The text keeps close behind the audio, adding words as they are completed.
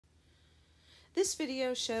This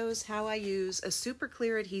video shows how I use a super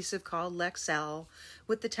clear adhesive called Lexel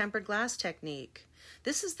with the tempered glass technique.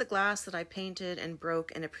 This is the glass that I painted and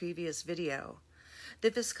broke in a previous video. The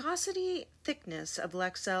viscosity thickness of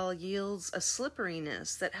Lexel yields a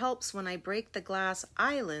slipperiness that helps when I break the glass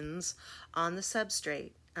islands on the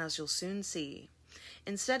substrate, as you'll soon see.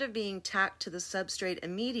 Instead of being tacked to the substrate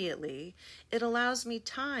immediately, it allows me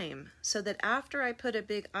time so that after I put a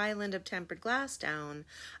big island of tempered glass down,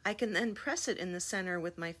 I can then press it in the center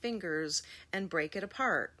with my fingers and break it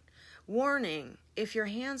apart. Warning, if your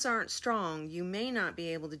hands aren't strong, you may not be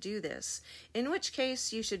able to do this, in which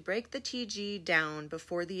case you should break the TG down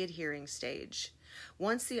before the adhering stage.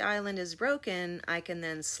 Once the island is broken, I can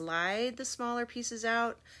then slide the smaller pieces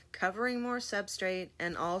out, covering more substrate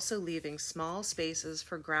and also leaving small spaces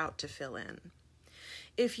for grout to fill in.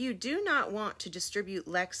 If you do not want to distribute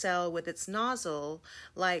Lexel with its nozzle,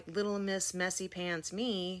 like Little Miss Messy Pants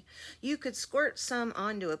me, you could squirt some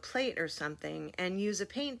onto a plate or something and use a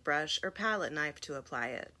paintbrush or palette knife to apply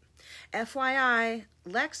it. FYI,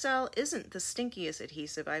 Lexel isn't the stinkiest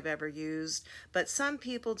adhesive I've ever used, but some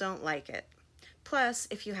people don't like it. Plus,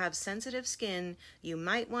 if you have sensitive skin, you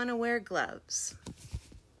might want to wear gloves.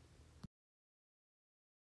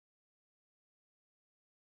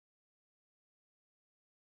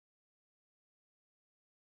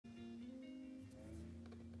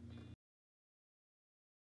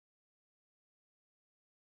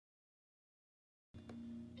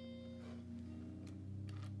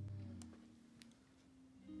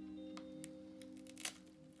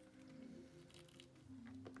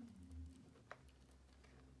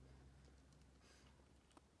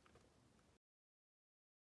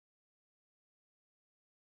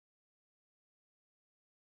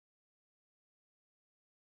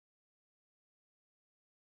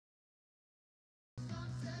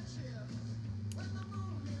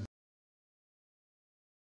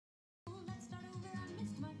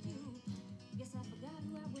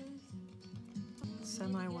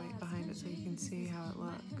 Semi-white behind it so you can see how it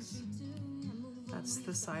looks. That's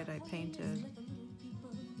the side I painted,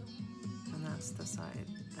 and that's the side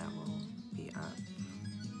that will be up.